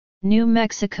New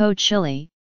Mexico chili,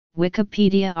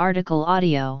 Wikipedia article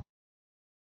audio.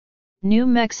 New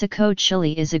Mexico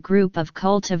chili is a group of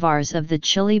cultivars of the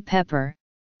chili pepper,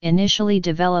 initially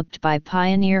developed by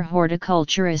pioneer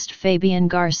horticulturist Fabian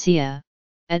Garcia,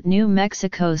 at New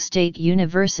Mexico State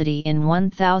University in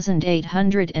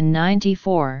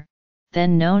 1894,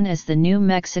 then known as the New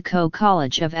Mexico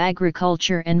College of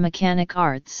Agriculture and Mechanic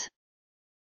Arts.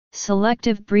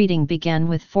 Selective breeding began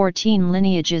with 14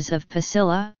 lineages of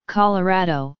Pasilla,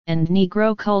 Colorado, and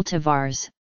Negro cultivars,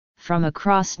 from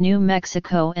across New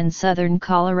Mexico and southern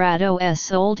Colorado's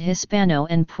old Hispano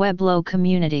and Pueblo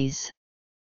communities.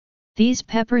 These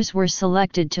peppers were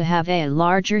selected to have a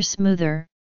larger, smoother,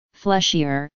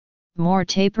 fleshier, more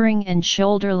tapering and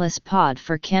shoulderless pod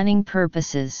for canning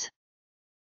purposes.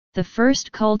 The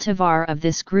first cultivar of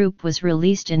this group was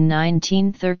released in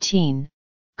 1913.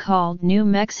 Called New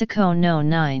Mexico No.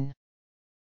 9.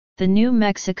 The New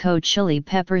Mexico chili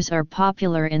peppers are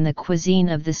popular in the cuisine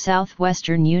of the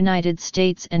southwestern United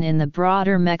States and in the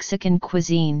broader Mexican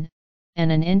cuisine,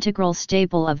 and an integral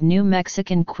staple of New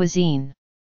Mexican cuisine.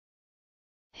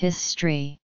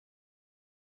 History.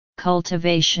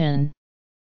 Cultivation.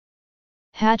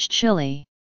 Hatch chili,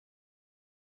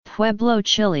 Pueblo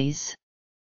chilies,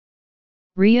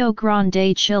 Rio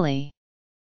Grande chili,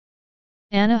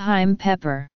 Anaheim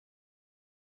pepper.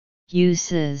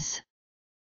 Uses.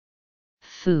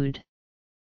 Food,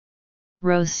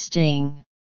 roasting,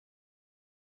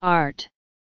 art.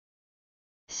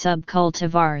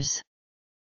 Subcultivars.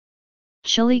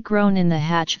 Chili grown in the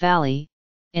Hatch Valley,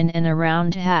 in and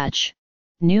around Hatch,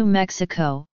 New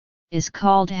Mexico, is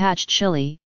called Hatch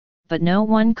chili, but no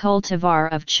one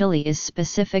cultivar of chili is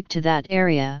specific to that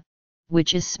area,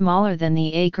 which is smaller than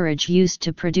the acreage used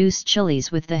to produce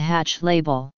chilies with the Hatch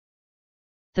label.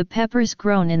 The peppers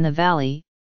grown in the valley,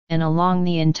 and along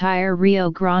the entire Rio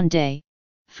Grande,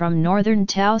 from northern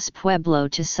Taos Pueblo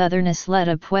to southern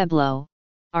Isleta Pueblo,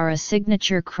 are a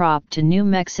signature crop to New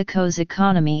Mexico's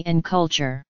economy and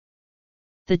culture.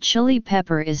 The chili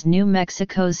pepper is New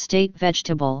Mexico's state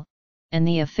vegetable, and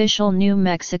the official New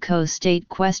Mexico state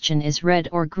question is red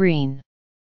or green.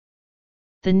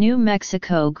 The New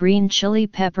Mexico green chili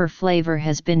pepper flavor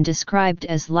has been described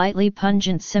as lightly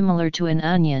pungent, similar to an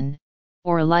onion,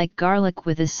 or like garlic,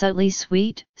 with a subtly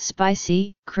sweet,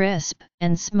 spicy, crisp,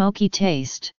 and smoky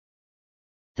taste.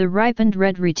 The ripened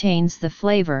red retains the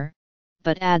flavor,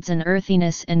 but adds an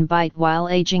earthiness and bite, while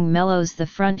aging mellows the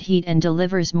front heat and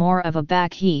delivers more of a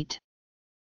back heat.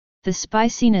 The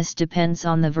spiciness depends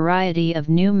on the variety of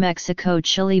New Mexico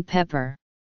chili pepper.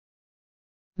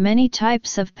 Many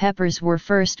types of peppers were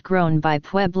first grown by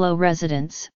Pueblo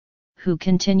residents, who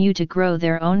continue to grow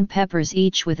their own peppers,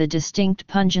 each with a distinct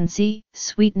pungency,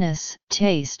 sweetness,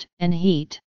 taste, and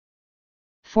heat.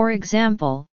 For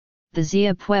example, the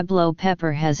Zia Pueblo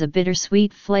pepper has a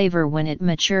bittersweet flavor when it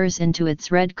matures into its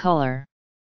red color.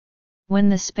 When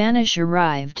the Spanish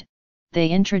arrived, they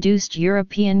introduced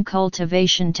European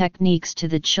cultivation techniques to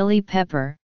the chili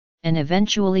pepper, and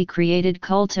eventually created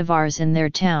cultivars in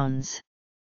their towns.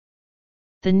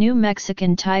 The New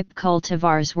Mexican type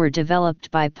cultivars were developed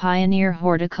by pioneer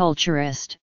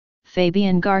horticulturist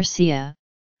Fabian Garcia,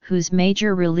 whose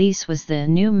major release was the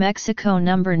New Mexico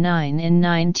No. 9 in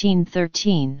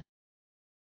 1913.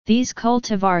 These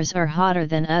cultivars are hotter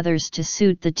than others to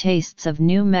suit the tastes of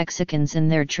New Mexicans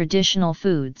and their traditional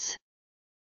foods.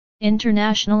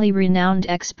 Internationally renowned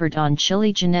expert on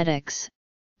chili genetics,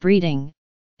 breeding,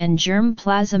 and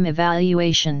germplasm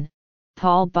evaluation,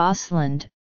 Paul Bosland,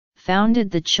 founded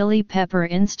the Chili Pepper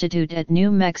Institute at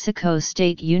New Mexico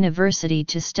State University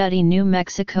to study New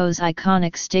Mexico's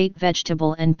iconic state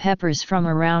vegetable and peppers from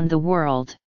around the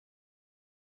world.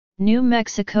 New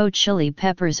Mexico chili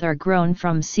peppers are grown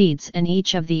from seeds, and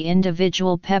each of the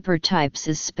individual pepper types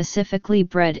is specifically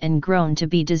bred and grown to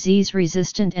be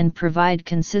disease-resistant and provide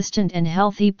consistent and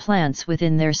healthy plants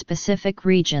within their specific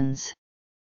regions.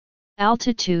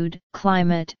 Altitude,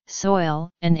 climate, soil,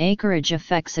 and acreage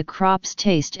affects a crop's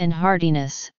taste and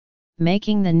hardiness,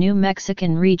 making the New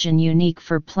Mexican region unique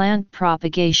for plant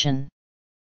propagation.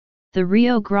 The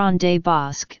Rio Grande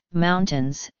Bosque,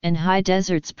 mountains, and high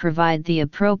deserts provide the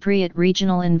appropriate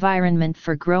regional environment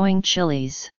for growing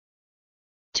chilies.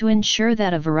 To ensure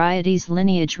that a variety's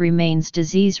lineage remains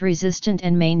disease-resistant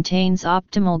and maintains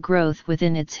optimal growth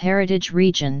within its heritage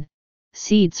region,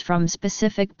 seeds from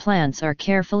specific plants are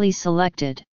carefully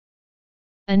selected.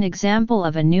 An example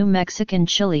of a New Mexican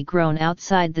chili grown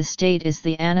outside the state is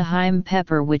the Anaheim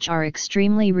pepper, which are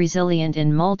extremely resilient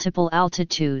in multiple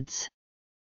altitudes.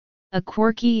 A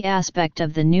quirky aspect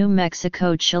of the New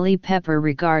Mexico chili pepper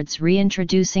regards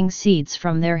reintroducing seeds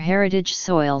from their heritage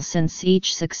soil, since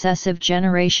each successive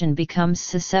generation becomes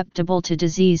susceptible to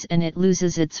disease and it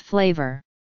loses its flavor.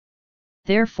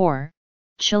 Therefore,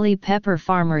 chili pepper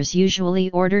farmers usually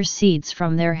order seeds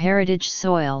from their heritage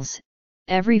soils,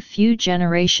 every few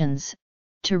generations,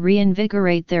 to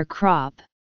reinvigorate their crop.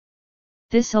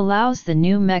 This allows the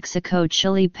New Mexico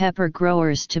chili pepper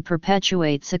growers to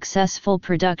perpetuate successful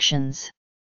productions.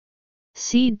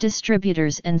 Seed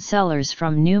distributors and sellers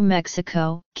from New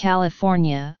Mexico,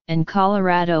 California, and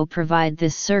Colorado provide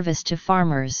this service to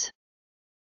farmers.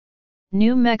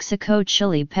 New Mexico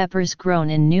chili peppers grown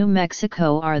in New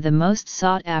Mexico are the most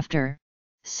sought after,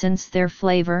 since their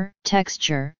flavor,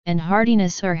 texture, and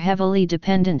hardiness are heavily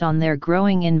dependent on their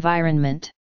growing environment.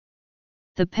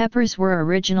 The peppers were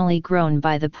originally grown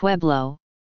by the Pueblo,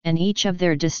 and each of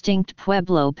their distinct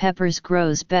Pueblo peppers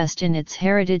grows best in its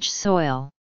heritage soil.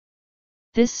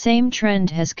 This same trend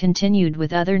has continued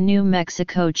with other New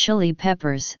Mexico chili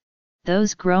peppers,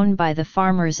 those grown by the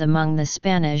farmers among the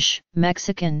Spanish,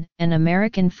 Mexican, and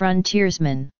American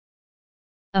frontiersmen.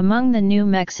 Among the New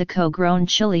Mexico grown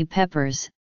chili peppers,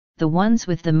 the ones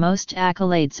with the most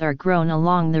accolades are grown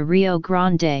along the Rio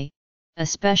Grande,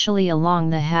 especially along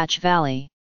the Hatch Valley.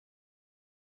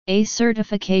 A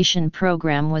certification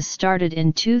program was started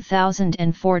in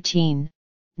 2014,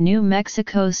 New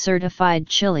Mexico Certified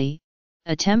Chili,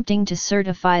 attempting to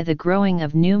certify the growing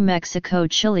of New Mexico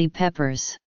chili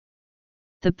peppers.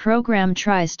 The program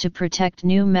tries to protect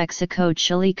New Mexico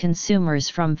chili consumers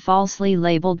from falsely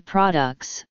labeled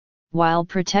products, while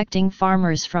protecting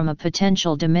farmers from a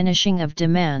potential diminishing of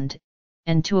demand,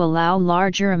 and to allow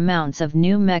larger amounts of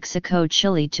New Mexico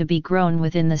chili to be grown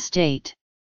within the state.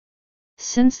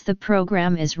 Since the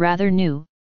program is rather new,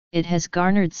 it has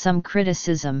garnered some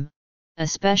criticism,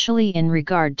 especially in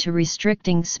regard to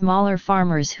restricting smaller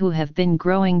farmers who have been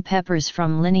growing peppers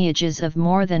from lineages of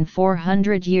more than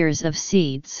 400 years of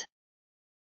seeds.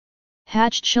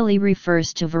 Hatch chili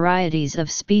refers to varieties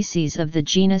of species of the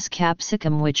genus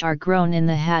Capsicum which are grown in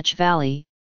the Hatch Valley,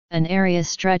 an area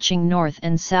stretching north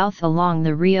and south along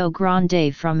the Rio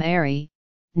Grande from Erie,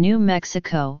 New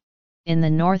Mexico, in the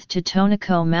north to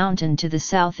Tonico Mountain to the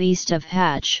southeast of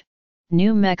Hatch,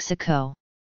 New Mexico.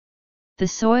 The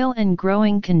soil and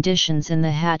growing conditions in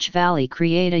the Hatch Valley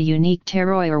create a unique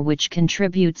terroir which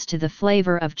contributes to the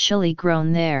flavor of chili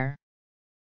grown there.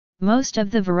 Most of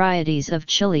the varieties of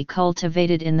chili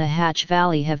cultivated in the Hatch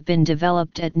Valley have been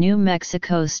developed at New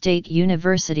Mexico State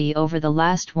University over the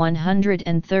last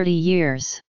 130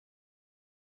 years.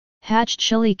 Hatch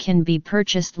chili can be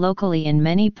purchased locally in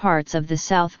many parts of the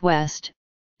Southwest,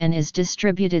 and is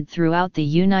distributed throughout the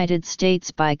United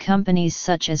States by companies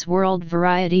such as World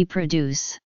Variety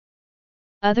Produce.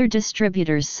 Other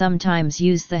distributors sometimes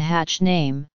use the Hatch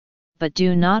name, but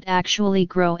do not actually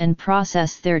grow and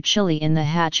process their chili in the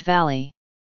Hatch Valley.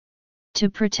 To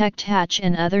protect Hatch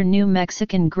and other New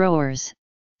Mexican growers,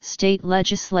 state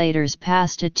legislators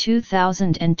passed a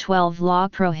 2012 law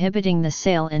prohibiting the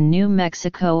sale in New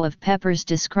Mexico of peppers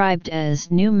described as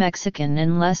New Mexican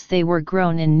unless they were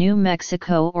grown in New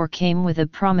Mexico or came with a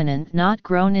prominent "Not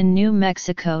Grown in New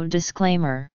Mexico"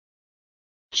 disclaimer.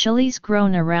 Chilies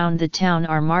grown around the town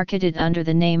are marketed under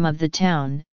the name of the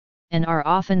town, and are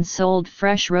often sold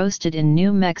fresh roasted in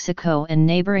New Mexico and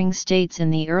neighboring states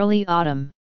in the early autumn.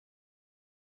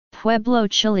 Pueblo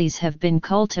chilies have been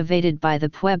cultivated by the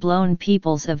Puebloan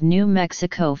peoples of New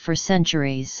Mexico for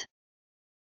centuries.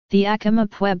 The Acoma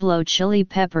Pueblo chili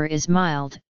pepper is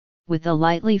mild, with a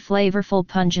lightly flavorful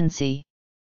pungency.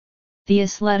 The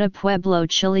Isleta Pueblo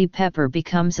chili pepper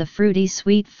becomes a fruity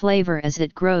sweet flavor as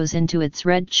it grows into its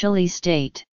red chili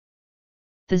state.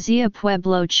 The Zia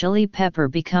Pueblo chili pepper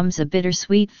becomes a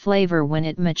bittersweet flavor when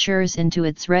it matures into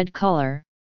its red color,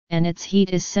 and its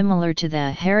heat is similar to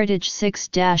the Heritage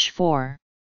 6-4.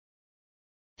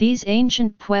 These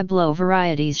ancient Pueblo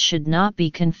varieties should not be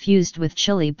confused with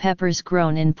chili peppers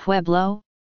grown in Pueblo,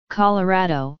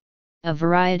 Colorado, a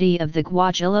variety of the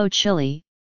guajillo chili,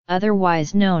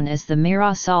 otherwise known as the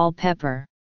Mirasol pepper.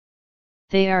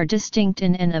 They are distinct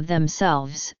in and of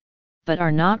themselves, but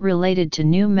are not related to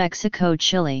New Mexico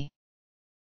chili.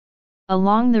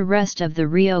 Along the rest of the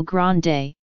Rio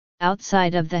Grande,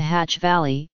 outside of the Hatch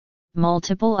Valley,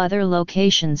 multiple other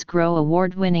locations grow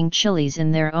award-winning chilies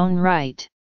in their own right.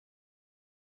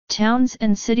 Towns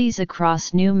and cities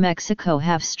across New Mexico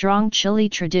have strong chili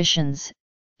traditions,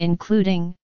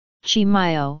 including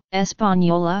Chimayo,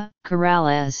 Española,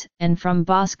 Corrales, and from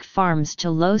Bosque Farms to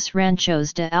Los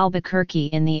Ranchos de Albuquerque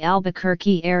in the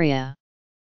Albuquerque area.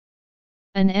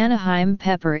 An Anaheim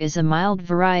pepper is a mild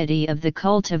variety of the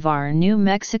cultivar New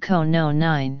Mexico No.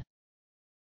 9.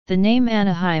 The name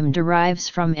Anaheim derives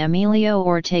from Emilio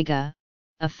Ortega,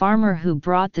 a farmer who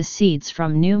brought the seeds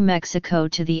from New Mexico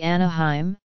to the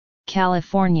Anaheim,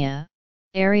 California,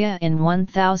 area in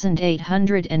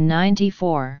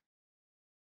 1894.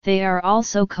 They are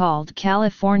also called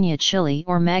California chili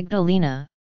or Magdalena,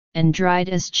 and dried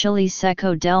as chili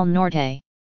seco del norte.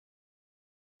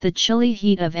 The chili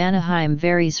heat of Anaheim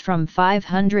varies from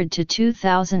 500 to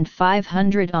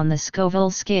 2500 on the Scoville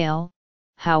scale.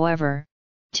 However,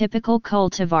 typical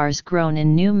cultivars grown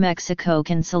in New Mexico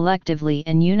can selectively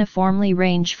and uniformly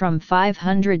range from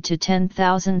 500 to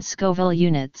 10,000 Scoville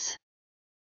units.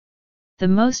 The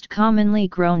most commonly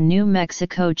grown New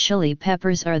Mexico chili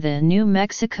peppers are the New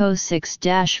Mexico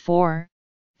 6-4,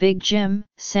 Big Jim,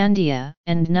 Sandia,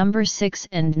 and No. 6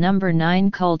 and No. 9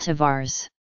 cultivars.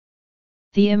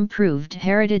 The improved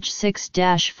Heritage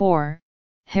 6-4,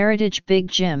 Heritage Big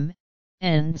Jim,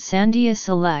 and Sandia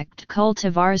Select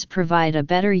cultivars provide a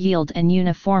better yield and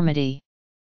uniformity.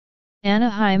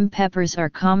 Anaheim peppers are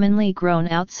commonly grown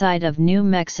outside of New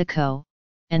Mexico,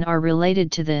 and are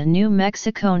related to the New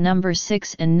Mexico No.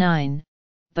 6 and 9,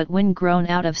 but when grown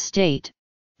out of state,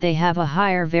 they have a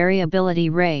higher variability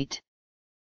rate.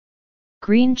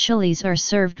 Green chilies are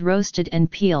served roasted and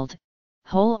peeled,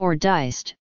 whole or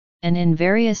diced, and in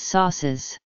various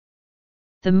sauces.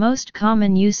 The most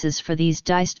common uses for these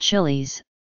diced chilies,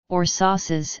 or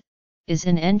sauces, is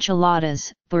in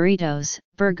enchiladas, burritos,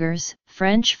 burgers,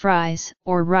 French fries,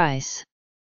 or rice.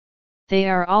 They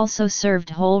are also served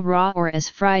whole, raw, or as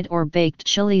fried or baked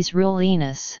chilies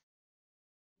rellenas.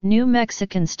 New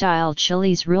Mexican-style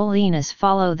chilies rellenas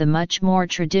follow the much more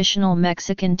traditional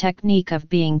Mexican technique of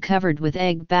being covered with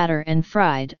egg batter and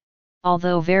fried,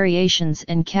 although variations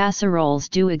and casseroles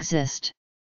do exist.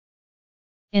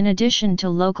 In addition to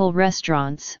local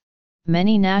restaurants,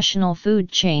 many national food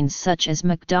chains such as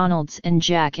McDonald's and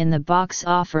Jack in the Box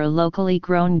offer locally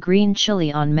grown green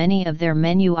chili on many of their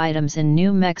menu items in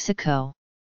New Mexico.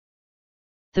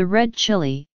 The red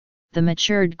chili, the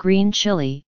matured green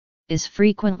chili, is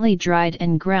frequently dried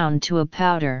and ground to a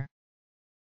powder.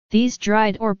 These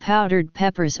dried or powdered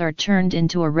peppers are turned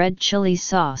into a red chili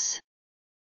sauce.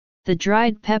 The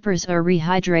dried peppers are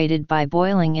rehydrated by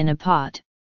boiling in a pot,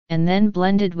 and then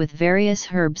blended with various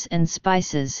herbs and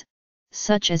spices,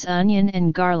 such as onion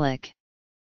and garlic.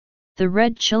 The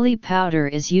red chili powder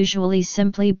is usually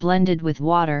simply blended with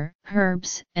water,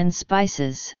 herbs, and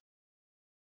spices.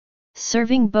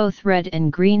 Serving both red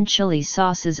and green chili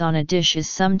sauces on a dish is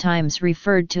sometimes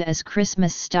referred to as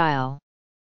Christmas style.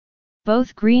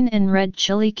 Both green and red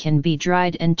chili can be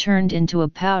dried and turned into a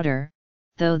powder,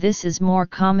 though this is more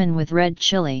common with red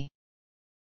chili.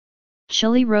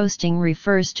 Chili roasting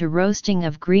refers to roasting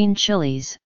of green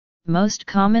chilies, most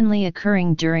commonly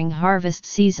occurring during harvest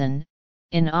season,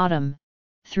 in autumn,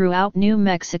 throughout New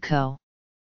Mexico.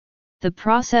 The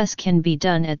process can be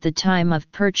done at the time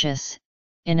of purchase,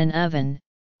 in an oven,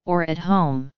 or at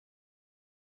home.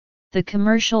 The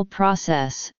commercial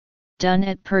process, done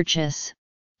at purchase,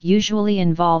 usually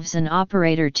involves an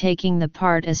operator taking the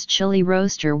part as chili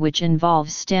roaster, which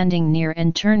involves standing near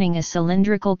and turning a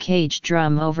cylindrical cage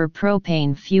drum over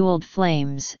propane-fueled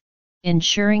flames,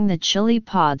 ensuring the chili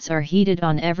pods are heated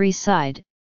on every side,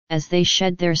 as they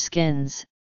shed their skins.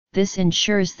 This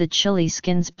ensures the chili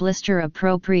skins blister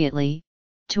appropriately,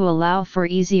 to allow for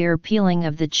easier peeling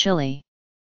of the chili.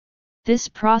 This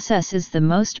process is the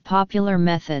most popular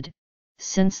method,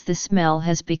 since the smell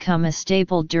has become a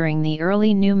staple during the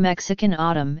early New Mexican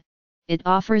autumn. It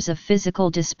offers a physical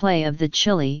display of the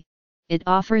chili, it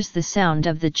offers the sound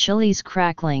of the chili's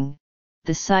crackling,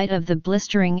 the sight of the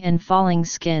blistering and falling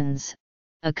skins,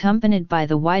 accompanied by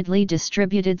the widely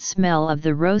distributed smell of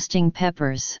the roasting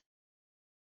peppers.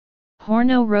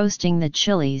 Horno roasting the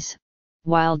chilies,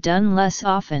 while done less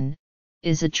often,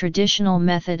 is a traditional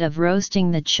method of roasting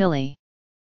the chili.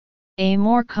 A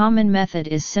more common method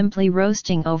is simply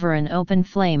roasting over an open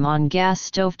flame on gas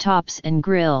stovetops and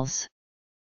grills.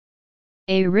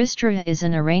 A ristra is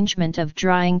an arrangement of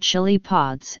drying chili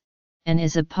pods, and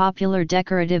is a popular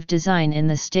decorative design in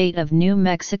the state of New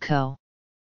Mexico.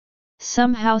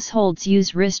 Some households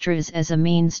use ristras as a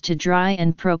means to dry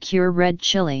and procure red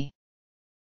chili.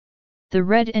 The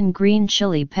red and green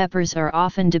chili peppers are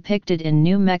often depicted in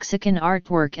New Mexican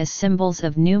artwork as symbols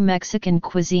of New Mexican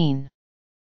cuisine.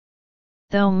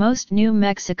 Though most New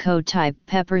Mexico-type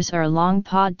peppers are long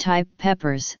pod-type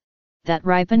peppers, that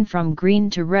ripen from green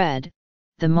to red,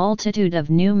 the multitude of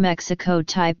New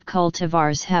Mexico-type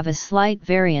cultivars have a slight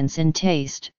variance in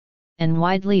taste, and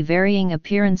widely varying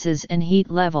appearances and heat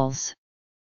levels.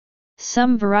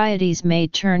 Some varieties may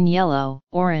turn yellow,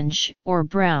 orange, or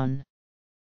brown.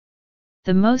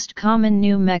 The most common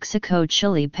New Mexico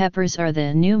chili peppers are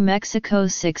the New Mexico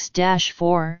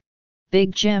 6-4,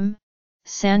 Big Jim,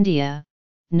 Sandia,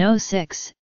 No.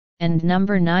 6, and No.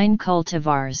 9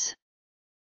 cultivars.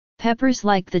 Peppers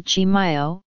like the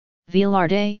Chimayo,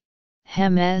 Velarde,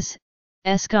 Jemez,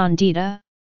 Escondida,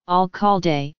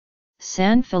 Alcalde,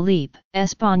 San Felipe,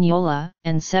 Española,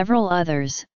 and several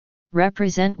others,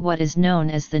 represent what is known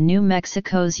as the New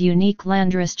Mexico's unique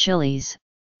landrace chilies,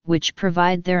 which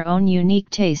provide their own unique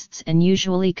tastes and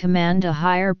usually command a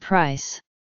higher price.